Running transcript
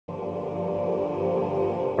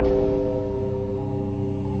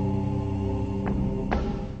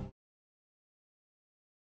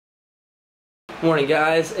Morning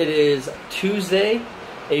guys, it is Tuesday,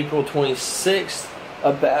 April 26th,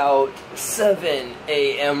 about 7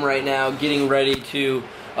 a.m. right now, getting ready to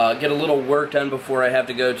get a little work done before I have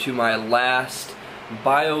to go to my last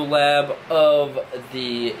bio lab of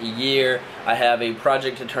the year. I have a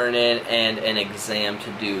project to turn in and an exam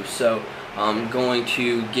to do, so I'm going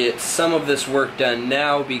to get some of this work done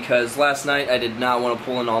now because last night I did not want to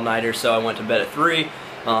pull an all-nighter, so I went to bed at 3.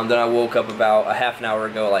 Then I woke up about a half an hour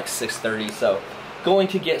ago, like 6:30, so going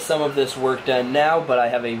to get some of this work done now, but I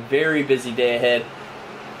have a very busy day ahead.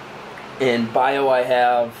 In bio I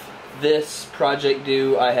have this project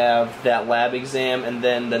due, I have that lab exam, and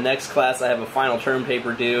then the next class I have a final term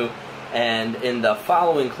paper due, and in the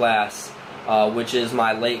following class, which is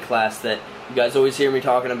my late class that you guys always hear me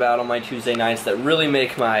talking about on my Tuesday nights that really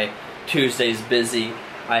make my Tuesdays busy,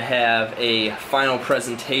 I have a final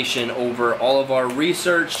presentation over all of our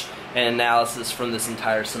research and analysis from this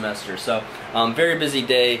entire semester. So, very busy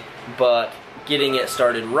day, but getting it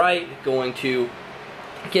started right, going to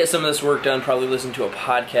get some of this work done, probably listen to a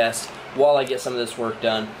podcast while I get some of this work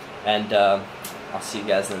done, and I'll see you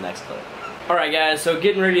guys in the next clip. Alright guys, so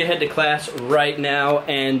getting ready to head to class right now,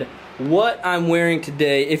 and what I'm wearing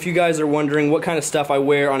today, if you guys are wondering what kind of stuff I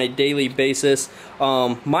wear on a daily basis,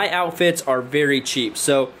 my outfits are very cheap.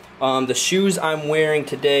 So the shoes I'm wearing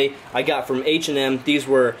today I got from H&M. These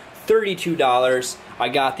were $32. I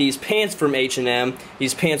got these pants from H&M.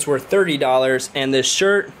 These pants were $30, and this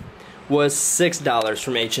shirt was $6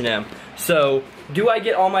 from H&M. So do I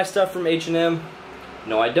get all my stuff from H&M?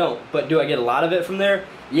 No, I don't. But do I get a lot of it from there?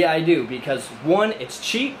 Yeah, I do, because one, it's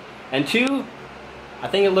cheap, and two, I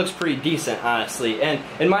think it looks pretty decent, honestly. And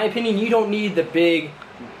in my opinion, you don't need the big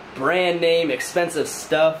brand name, expensive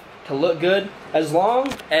stuff to look good. As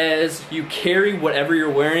long as you carry whatever you're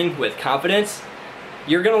wearing with confidence,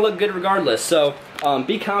 you're gonna look good regardless. So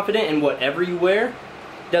be confident in whatever you wear.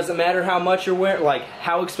 Doesn't matter how much you're wearing, like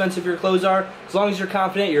how expensive your clothes are. As long as you're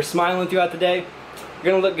confident, you're smiling throughout the day,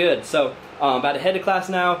 you're gonna look good. So about to head to class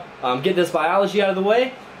now, get this biology out of the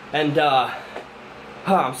way, and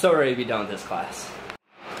I'm so ready to be done with this class.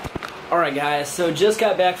 Alright guys, so just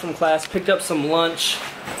got back from class, picked up some lunch.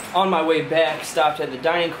 On my way back, stopped at the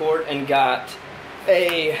dining court and got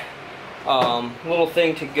a little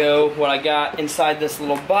thing to go. What I got inside this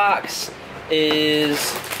little box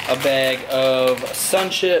is a bag of Sun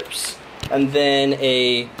Chips, and then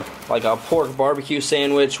a pork barbecue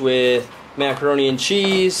sandwich with macaroni and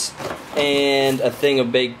cheese, and a thing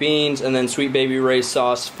of baked beans, and then Sweet Baby Ray's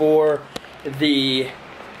sauce for the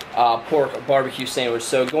pork barbecue sandwich.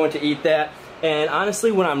 So going to eat that. And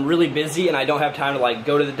honestly, when I'm really busy and I don't have time to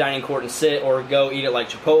go to the dining court and sit, or go eat at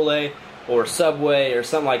Chipotle or Subway or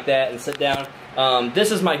something like that and sit down,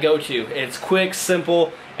 this is my go-to. It's quick,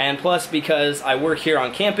 simple, and plus because I work here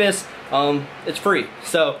on campus, it's free.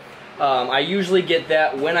 So I usually get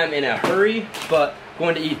that when I'm in a hurry, but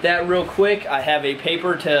going to eat that real quick. I have a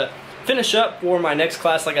paper to finish up for my next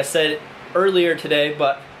class, like I said earlier today,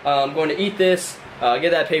 but I'm going to eat this,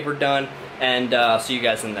 get that paper done, and see you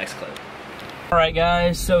guys in the next clip. Alright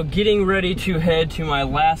guys, so getting ready to head to my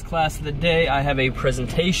last class of the day. I have a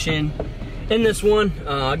presentation in this one.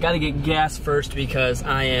 I gotta get gas first because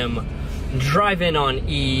I am driving on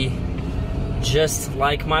E, just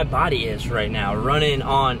like my body is right now, running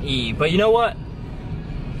on E. But you know what?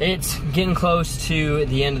 It's getting close to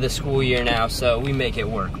the end of the school year now, so we make it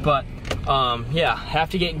work. But yeah,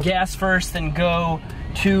 have to get gas first, then go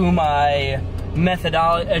to my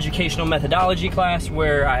educational methodology class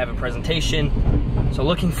where I have a presentation. So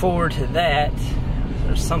looking forward to that,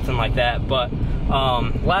 or something like that. But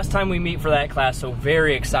last time we meet for that class, so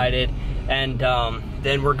very excited. And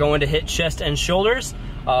then we're going to hit chest and shoulders.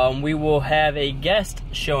 We will have a guest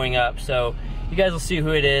showing up, so you guys will see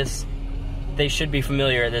who it is. They should be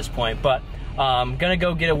familiar at this point, but I'm gonna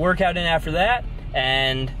go get a workout in after that,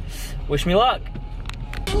 and wish me luck.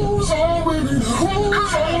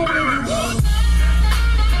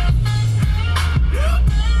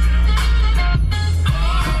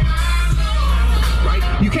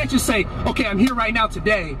 You can't just say, okay, I'm here right now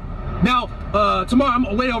today. Now, tomorrow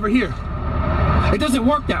I'm way over here. It doesn't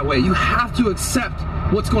work that way. You have to accept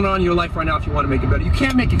what's going on in your life right now if you want to make it better. You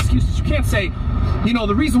can't make excuses. You can't say, you know,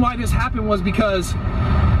 the reason why this happened was because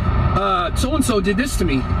so-and-so did this to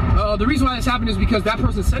me. The reason why this happened is because that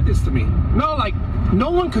person said this to me. No,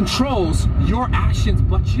 no one controls your actions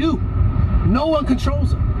but you. No one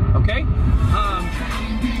controls them, okay?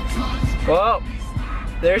 Well,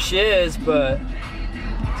 there she is, but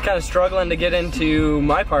kind of struggling to get into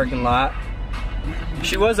my parking lot.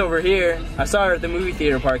 She was over here. I saw her at the movie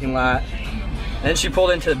theater parking lot. And then she pulled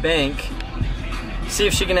into the bank. see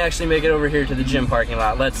if she can actually make it over here to the gym parking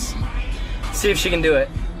lot. Let's see if she can do it.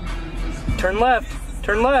 Turn left,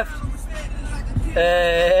 turn left.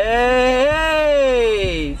 Hey!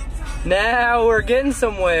 Now we're getting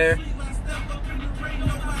somewhere.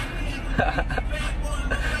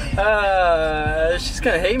 She's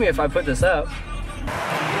gonna hate me if I put this up.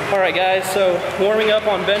 Alright guys, so warming up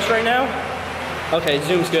on bench right now. Okay,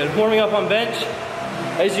 zoom's good. Warming up on bench.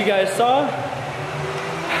 As you guys saw,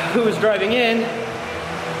 who was driving in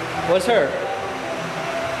was her.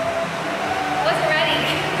 Wasn't ready.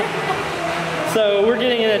 So we're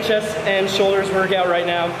getting in a chest and shoulders workout right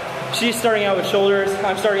now. She's starting out with shoulders,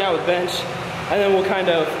 I'm starting out with bench, and then we'll kind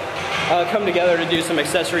of come together to do some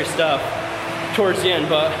accessory stuff towards the end.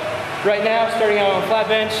 But right now, starting out on flat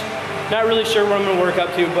bench, not really sure what I'm gonna work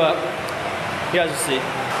up to, but you guys will see.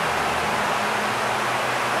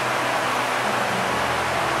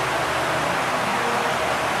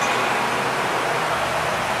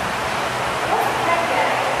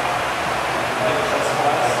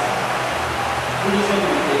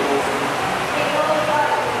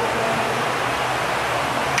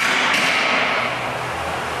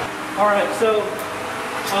 Alright, so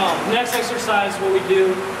next exercise, what we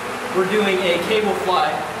do, we're doing a cable fly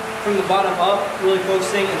from the bottom up, really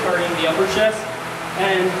focusing and targeting the upper chest.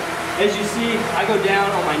 And as you see, I go down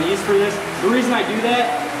on my knees for this. The reason I do that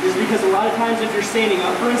is because a lot of times if you're standing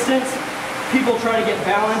up, for instance, people try to get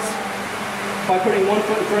balance by putting one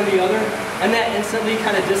foot in front of the other, and that instantly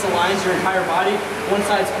kind of disaligns your entire body. One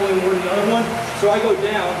side's pulling more than the other one. So I go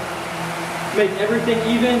down, make everything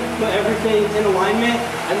even, put everything in alignment,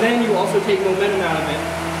 and then you also take momentum out of it.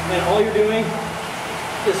 And all you're doing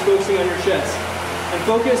is focusing on your chest. And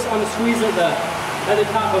focus on the squeeze at the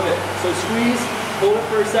top of it. So squeeze, hold it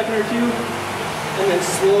for a second or two, and then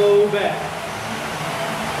slow back.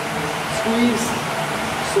 Squeeze,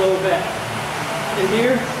 slow back. And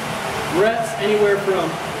here, reps anywhere from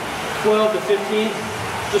 12 to 15,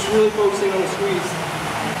 just really focusing on the squeeze.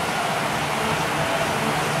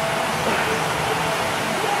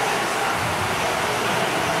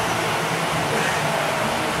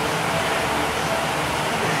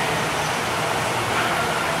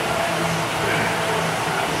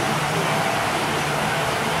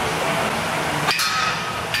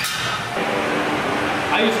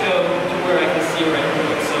 I just go to where I can see right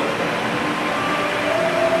through it, so.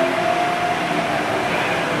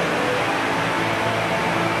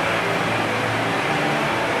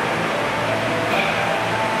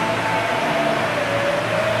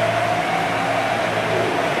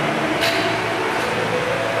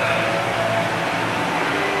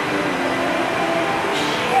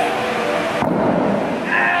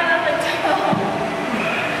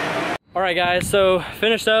 Alright guys, so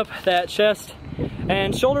finished up that chest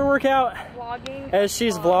and shoulder workout Vlogging. as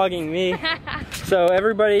she's vlogging me. So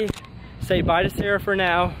everybody say bye to Sarah for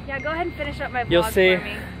now. Yeah, go ahead and finish up my vlog for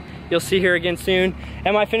me. You'll see her again soon.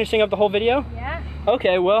 Am I finishing up the whole video? Yeah.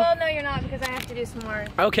 Okay, well. Well, no, you're not, because I have to do some more.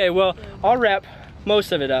 Okay, well, I'll wrap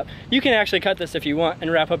most of it up. You can actually cut this if you want and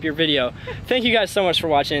wrap up your video. Thank you guys so much for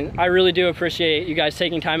watching. I really do appreciate you guys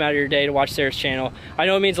taking time out of your day to watch Sarah's channel. I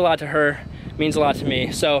know it means a lot to her, it means a lot to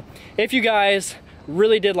me. So if you guys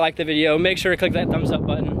really did like the video, make sure to click that thumbs up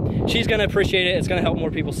button. She's gonna appreciate it. It's gonna help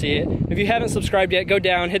more people see it. If you haven't subscribed yet, go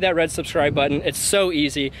down, hit that red subscribe button. It's so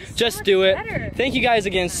easy. Just do it. Better. Thank you guys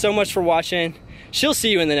again so much for watching. She'll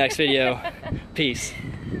see you in the next video. Peace.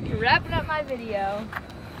 Wrapping up my video.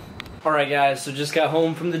 Alright guys, so just got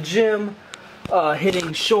home from the gym,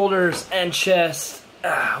 hitting shoulders and chest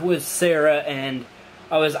with Sarah, and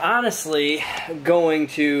I was honestly going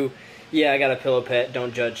to, yeah, I got a pillow pet,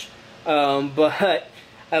 don't judge, but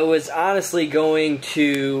I was honestly going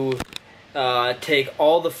to take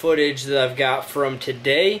all the footage that I've got from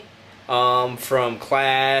today, from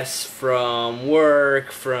class, from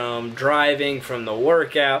work, from driving, from the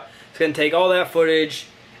workout. It's going to take all that footage,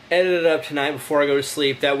 edit it up tonight before I go to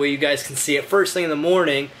sleep. That way you guys can see it first thing in the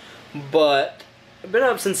morning. But I've been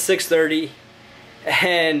up since 6:30,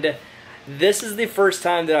 and this is the first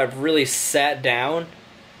time that I've really sat down,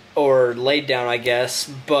 or laid down I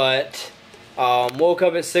guess, but woke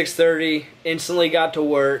up at 6:30, instantly got to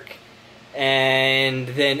work, and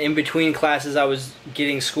then in between classes I was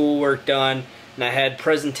getting schoolwork done, and I had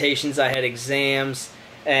presentations, I had exams,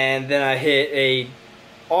 and then I hit a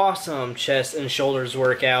awesome chest and shoulders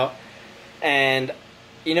workout. And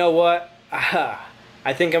you know what,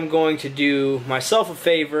 I think I'm going to do myself a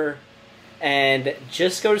favor and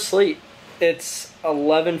just go to sleep. It's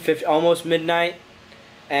 11:50, almost midnight,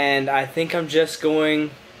 and I think I'm just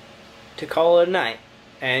going to call it a night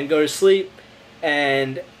and go to sleep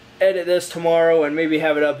and edit this tomorrow and maybe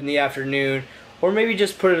have it up in the afternoon, or maybe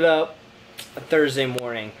just put it up Thursday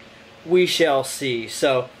morning. We shall see.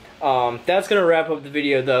 So that's gonna wrap up the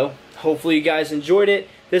video though. Hopefully you guys enjoyed it.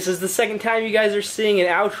 This is the second time you guys are seeing an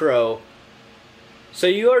outro, so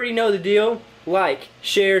you already know the deal. Like,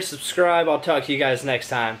 share, subscribe. I'll talk to you guys next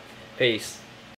time. Peace.